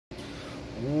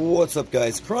What's up,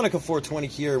 guys? Chronica420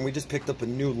 here, and we just picked up a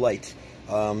new light.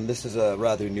 This is a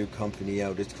rather new company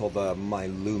out. It's called my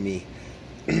lumii.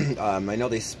 I know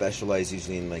they specialize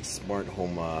usually in like smart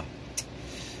home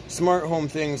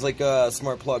things like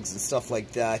smart plugs and stuff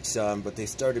like that. But they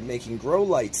started making grow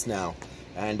lights now,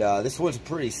 and this one's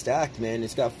pretty stacked, man.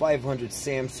 It's got 500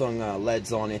 Samsung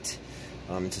LEDs on it.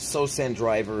 It's a SOSAN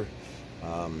driver.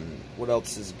 What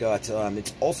else has it got?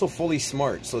 It's also fully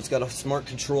smart, so it's got a smart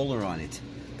controller on it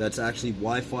that's actually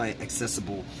Wi-Fi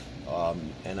accessible,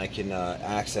 and I can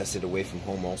access it away from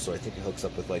home also. I think it hooks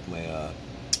up with like my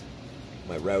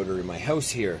my router in my house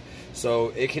here, so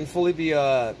it can fully be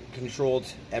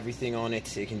controlled, everything on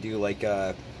it. It can do like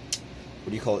what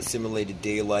do you call it, simulated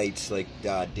daylight, like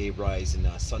day rise and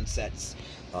sunsets.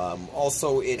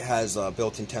 Also, it has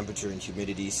built-in temperature and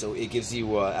humidity, so it gives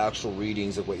you actual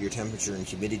readings of what your temperature and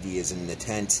humidity is in the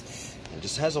tent, and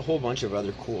just has a whole bunch of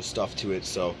other cool stuff to it.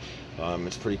 So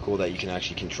it's pretty cool that you can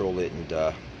actually control it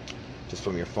and just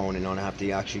from your phone and not have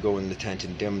to actually go in the tent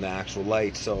and dim the actual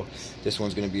light. So this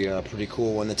one's going to be a pretty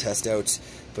cool one to test out.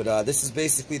 But this is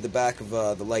basically the back of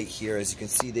the light here. As you can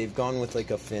see, they've gone with like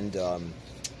a fin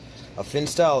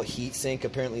style heat sink.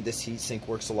 Apparently this heat sink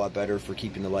works a lot better for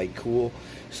keeping the light cool,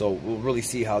 so we'll really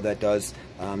see how that does.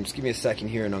 Just give me a second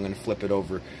here and I'm going to flip it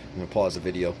over. I'm going to pause the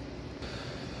video.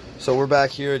 So we're back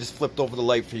here. I just flipped over the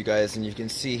light for you guys, and you can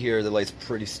see here the light's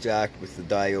pretty stacked with the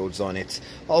diodes on it.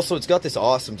 Also, it's got this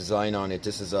awesome design on it.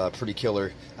 This is pretty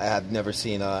killer. I have never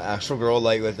seen an actual grow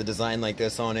light with a design like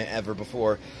this on it ever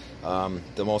before.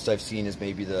 The most I've seen is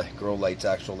maybe the grow light's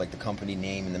actual, like the company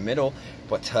name in the middle,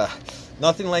 but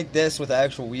nothing like this with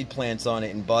actual weed plants on it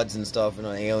and buds and stuff, and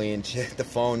an alien the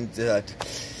phone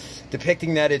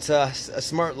depicting that it's a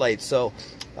smart light. So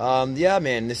yeah,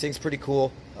 man, this thing's pretty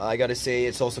cool. I gotta say,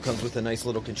 it also comes with a nice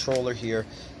little controller here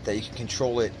that you can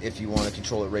control it if you want to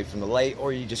control it right from the light,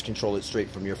 or you just control it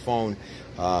straight from your phone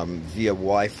via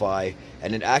Wi-Fi.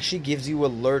 And it actually gives you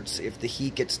alerts if the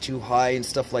heat gets too high and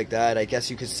stuff like that. I guess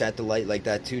you could set the light like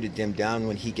that too to dim down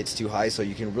when heat gets too high, so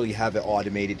you can really have it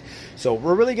automated. So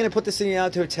we're really going to put this thing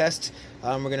out to a test.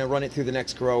 We're going to run it through the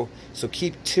next grow, so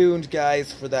keep tuned,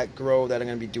 guys, for that grow that I'm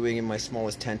going to be doing in my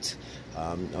smallest tent.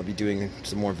 I'll be doing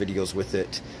some more videos with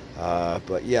it,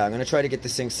 but yeah, I'm going to try to get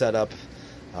this thing set up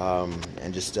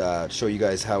and just show you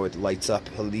guys how it lights up,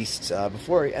 at least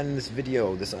before I end this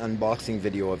video, this unboxing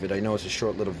video of it. I know it's a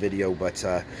short little video, but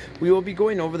we will be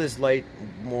going over this light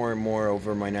more and more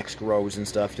over my next grows and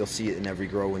stuff. You'll see it in every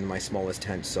grow in my smallest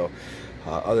tent. So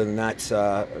other than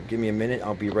that, give me a minute,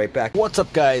 I'll be right back. What's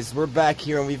up, guys? We're back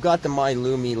here, and we've got the my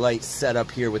lumii light set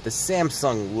up here with the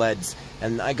Samsung LEDs,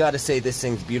 and I gotta say, this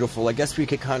thing's beautiful. I guess we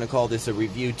could kind of call this a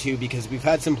review too, because we've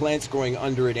had some plants growing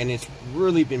under it, and it's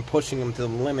really been pushing them to the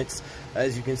limits.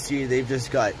 As you can see, they've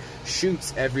just got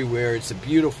shoots everywhere. It's a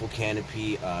beautiful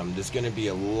canopy. There's going to be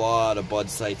a lot of bud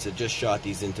sites that just shot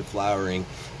these into flowering,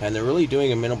 and they're really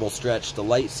doing a minimal stretch. The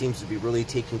light seems to be really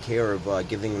taking care of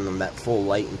giving them that full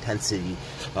light intensity.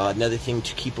 Another thing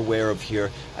to keep aware of here,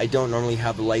 I don't normally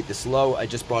have the light this low. I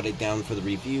just brought it down for the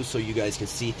review so you guys can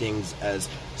see things, as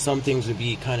some things would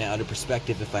be kind of out of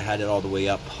perspective if I had it all the way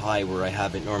up high where I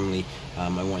have it normally.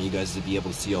 I want you guys to be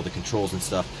able to see all the controls and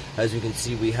stuff. As you can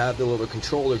see, we have the little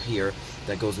controller here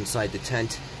that goes inside the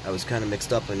tent. I was kind of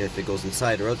mixed up on if it goes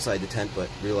inside or outside the tent, but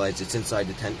realized it's inside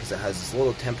the tent because it has this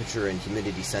little temperature and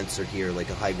humidity sensor here, like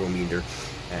a hygrometer,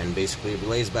 and basically it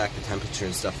relays back the temperature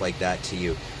and stuff like that to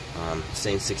you.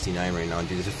 Saying 69 right now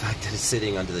due to the fact that it's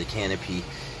sitting under the canopy,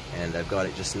 and I've got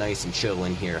it just nice and chill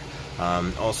in here.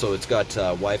 Also, it's got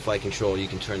Wi-Fi control. You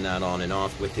can turn that on and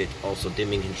off with it. Also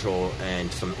dimming control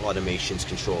and some automations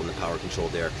control and the power control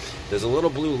there. There's a little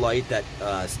blue light that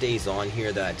stays on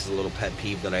here. That's a little pet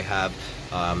peeve that I have.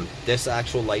 This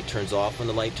actual light turns off when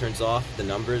the light turns off, the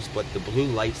numbers, but the blue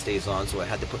light stays on, so I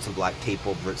had to put some black tape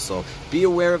over it. So be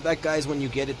aware of that, guys, when you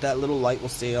get it. That little light will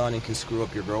stay on and can screw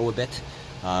up your grow a bit.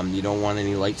 You don't want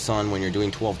any lights on when you're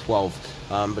doing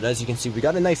 12-12. But as you can see, we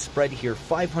got a nice spread here,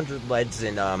 500 LEDs,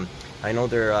 and I know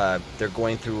they're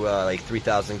going through like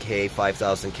 3000K,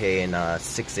 5000K, and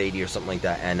 680 or something like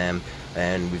that NM,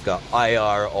 and we've got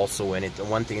IR also in it. The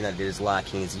one thing that is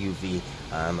lacking is UV.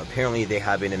 Apparently they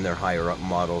have it in their higher up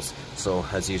models, so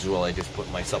as usual I just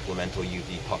put my supplemental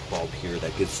UV puck bulb here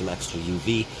that gives some extra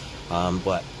UV,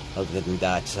 but other than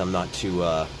that I'm not too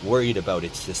worried about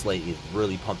it. This light is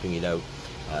really pumping it out.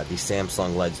 These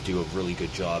Samsung LEDs do a really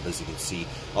good job, as you can see.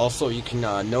 Also, you can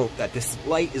note that this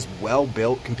light is well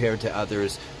built compared to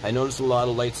others. I noticed a lot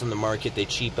of lights on the market, they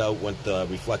cheap out with the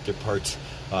reflector part.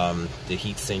 the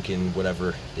heat sink and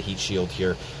whatever, the heat shield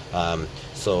here.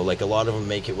 So like a lot of them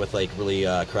make it with like really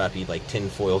crappy like tin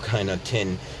foil kind of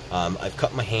tin. I've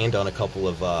cut my hand on a couple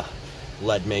of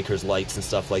LED makers lights and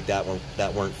stuff like that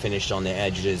that weren't finished on the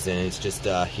edges, and it's just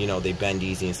you know, they bend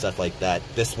easy and stuff like that.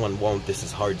 This one won't. This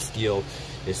is hard steel.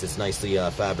 This is nicely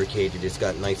fabricated. It's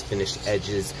got nice finished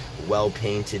edges, well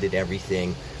painted and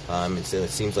everything. It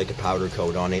seems like a powder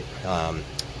coat on it.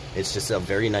 It's just a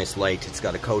very nice light. It's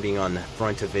got a coating on the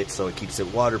front of it, so it keeps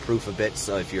it waterproof a bit,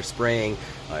 so if you're spraying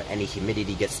any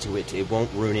humidity gets to it, it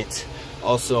won't ruin it.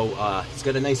 Also, it's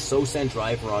got a nice SOSEN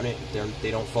driver on it.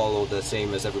 They don't follow the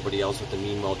same as everybody else with the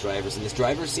Meanwhile drivers, and this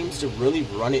driver seems to really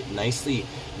run it nicely.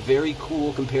 Very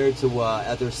cool compared to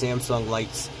other Samsung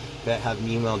lights that have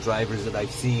Meanwhile drivers that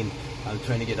I've seen. I'm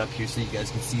trying to get up here so you guys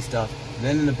can see stuff. And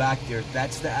then in the back there,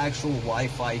 that's the actual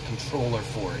Wi-Fi controller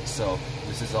for it. So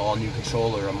this is an all new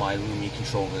controller, a my lumii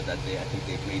controller that I think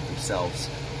they've made themselves,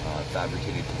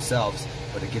 fabricated themselves.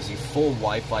 But it gives you full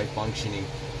Wi-Fi functioning,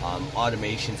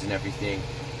 automations and everything.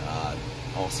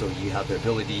 Also, you have the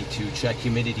ability to check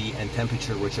humidity and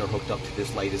temperature, which are hooked up to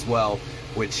this light as well,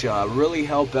 which really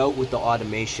help out with the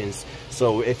automations.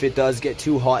 So if it does get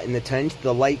too hot in the tent,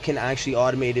 the light can actually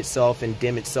automate itself and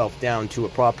dim itself down to a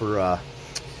proper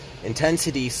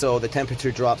intensity, so the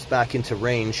temperature drops back into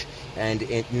range and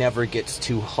it never gets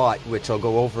too hot, which I'll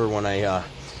go over when I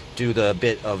do the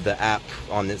bit of the app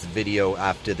on this video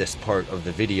after this part of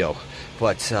the video.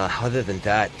 But other than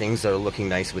that, things are looking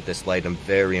nice with this light. I'm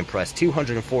very impressed.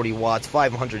 240 watts,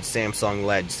 500 Samsung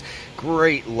LEDs.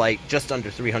 Great light, just under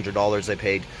 $300 I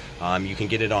paid. You can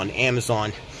get it on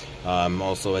Amazon.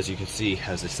 Also, as you can see,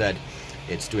 as I said,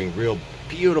 it's doing real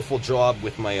beautiful job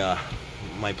with my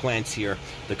my plants here.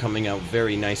 They're coming out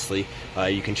very nicely.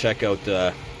 You can check out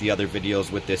the other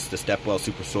videos with this, the Stepwell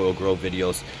Super Soil Grow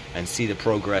videos, and see the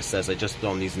progress as I just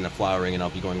thrown these in the flowering, and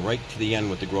I'll be going right to the end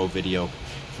with the grow video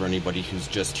for anybody who's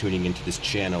just tuning into this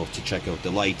channel to check out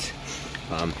the light.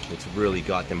 It's really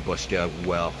got them bushed out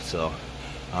well, so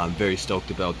I'm very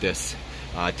stoked about this.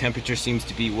 Temperature seems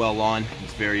to be well on.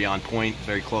 It's very on point,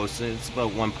 very close. It's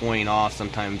about 1 point off.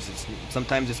 Sometimes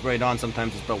it's right on.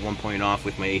 Sometimes it's about 1 point off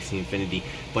with my AC Infinity,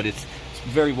 but it's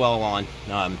very well on.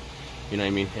 You know what I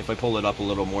mean? If I pull it up a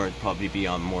little more, it'd probably be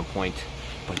on more point.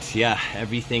 But yeah,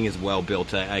 everything is well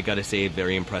built. I gotta say,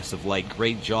 very impressive light.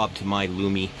 Great job to my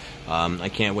lumii. I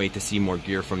can't wait to see more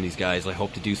gear from these guys. I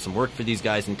hope to do some work for these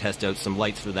guys and test out some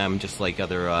lights for them, just like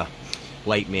other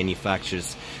light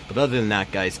manufacturers. But other than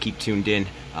that, guys, keep tuned in.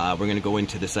 We're going to go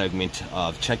into the segment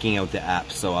of checking out the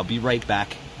app, so I'll be right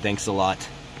back. Thanks a lot.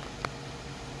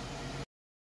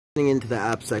 Into the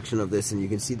app section of this, and you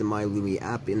can see the My Lumii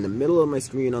app in the middle of my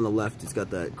screen. On the left, it's got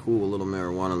that cool little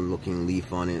marijuana looking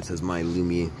leaf on it. It says My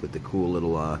Lumii with the cool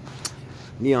little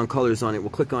neon colors on it. We'll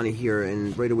click on it here,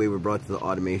 and right away we're brought to the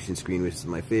automation screen, which is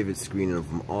my favorite screen of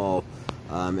them all.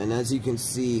 And as you can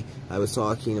see, I was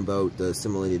talking about the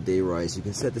simulated day rise. You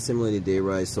can set the simulated day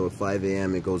rise so at 5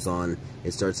 a.m. it goes on,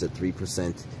 it starts at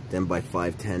 3%, then by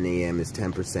 5:10 a.m. it's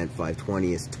 10%,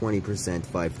 5:20 it's 20%,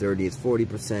 5:30 it's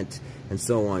 40%, and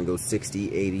so on. It goes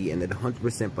 60, 80, and then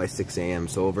 100% by 6 a.m.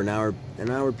 So over an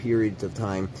hour period of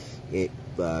time, it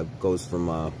goes from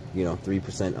you know,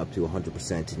 3% up to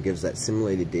 100% and gives that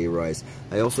simulated day rise.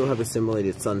 I also have a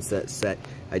simulated sunset set.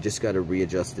 I just got to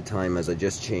readjust the time as I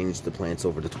just changed the plants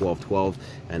over to 12:12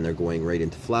 and they're going right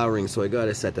into flowering, so I got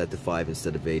to set that to 5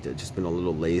 instead of 8. I've just been a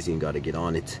little lazy and got to get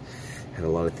on it. Had a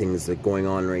lot of things going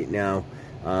on right now.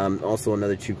 Also,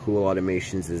 another 2 cool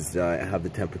automations is I have the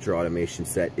temperature automation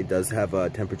set. It does have a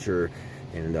temperature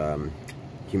and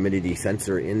humidity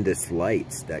sensor in this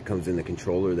light that comes in the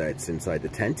controller that's inside the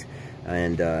tent.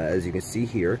 And as you can see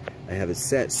here, I have it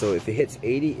set so if it hits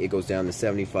 80, it goes down to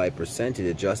 75%. It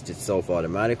adjusts itself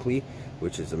automatically,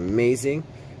 which is amazing.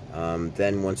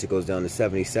 Then once it goes down to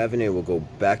 77, it will go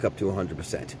back up to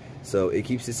 100%. So it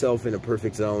keeps itself in a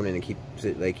perfect zone, and it keeps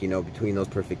it, like, you know, between those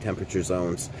perfect temperature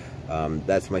zones.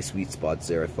 That's my sweet spots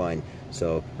there, I find.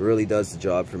 So it really does the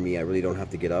job for me. I really don't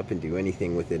have to get up and do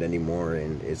anything with it anymore,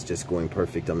 and it's just going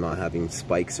perfect. I'm not having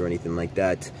spikes or anything like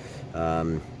that.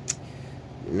 And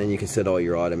then you can set all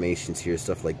your automations here,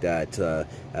 stuff like that,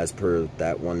 as per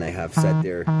that one I have set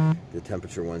there. The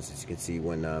temperature ones, as you can see,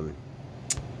 when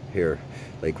here,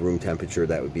 like room temperature,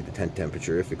 that would be the tent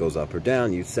temperature. If it goes up or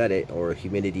down, you set it, or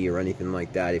humidity or anything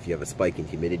like that. If you have a spike in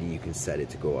humidity, you can set it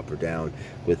to go up or down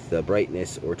with the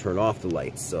brightness, or turn off the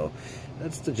lights. So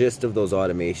that's the gist of those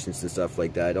automations and stuff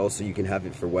like that. Also, you can have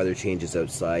it for weather changes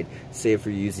outside. Say if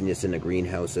you're using this in a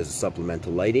greenhouse as a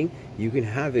supplemental lighting, you can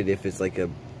have it if it's like a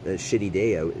shitty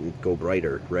day out and go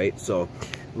brighter, right? So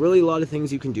really a lot of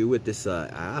things you can do with this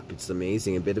app. It's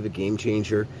amazing, a bit of a game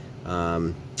changer.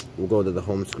 We'll go to the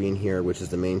home screen here, which is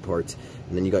the main part,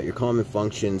 and then you got your common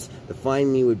functions. The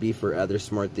Find Me would be for other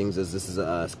smart things, as this is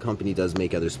a company does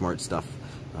make other smart stuff,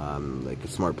 like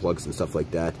smart plugs and stuff like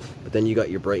that. But then you got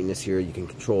your brightness here. You can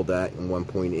control that in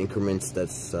 1-point increments.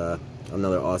 That's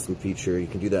another awesome feature. You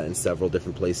can do that in several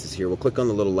different places here. We'll click on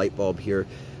the little light bulb here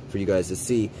for you guys to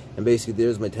see, and basically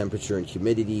there's my temperature and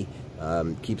humidity.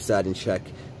 Keeps that in check.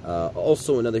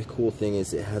 Also, another cool thing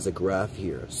is it has a graph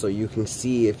here, so you can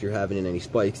see if you're having any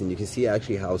spikes, and you can see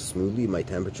actually how smoothly my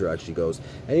temperature actually goes.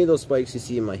 Any of those spikes you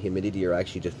see in my humidity are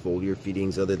actually just foliar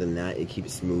feedings. Other than that, it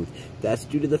keeps smooth. That's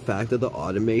due to the fact that the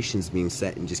automation's being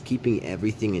set and just keeping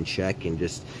everything in check, and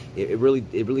just it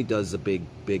really does a big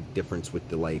difference with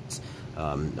the lights.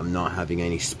 I'm not having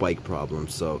any spike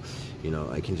problems, so you know,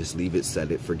 I can just leave it,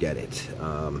 set it, forget it.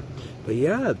 But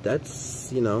yeah,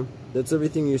 that's, you know, that's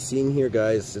everything you're seeing here,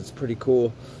 guys. It's pretty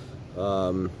cool.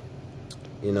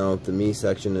 You know, the me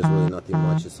section is really nothing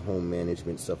much. It's home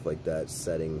management, stuff like that,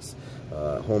 settings.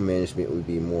 Home management would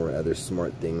be more other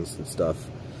smart things and stuff,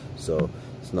 so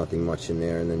it's nothing much in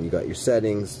there. And then you got your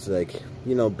settings, like,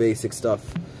 you know, basic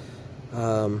stuff.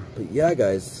 But yeah,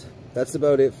 guys, that's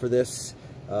about it for this.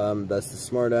 That's the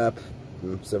smart app.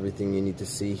 It's everything you need to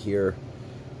see here.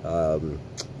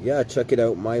 Yeah, check it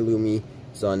out, my Lumii.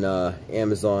 It's on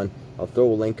Amazon. I'll throw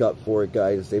a link up for it,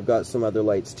 guys. They've got some other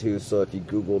lights too, so if you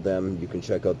Google them, you can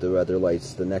check out the other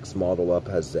lights. The next model up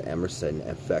has the Emerson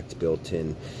effect built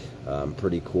in.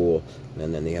 Pretty cool.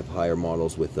 And then they have higher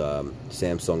models with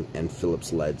Samsung and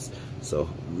Philips LEDs. So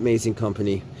amazing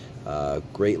company,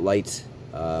 great lights.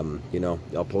 You know,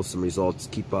 I'll post some results.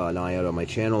 Keep an eye out on my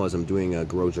channel, as I'm doing a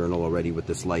grow journal already with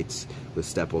this lights with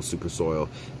Stepo Super Soil.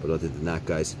 But other than that,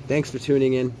 guys, thanks for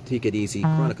tuning in. Take it easy.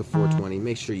 Chronica 420.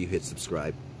 Make sure you hit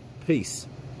subscribe. Peace.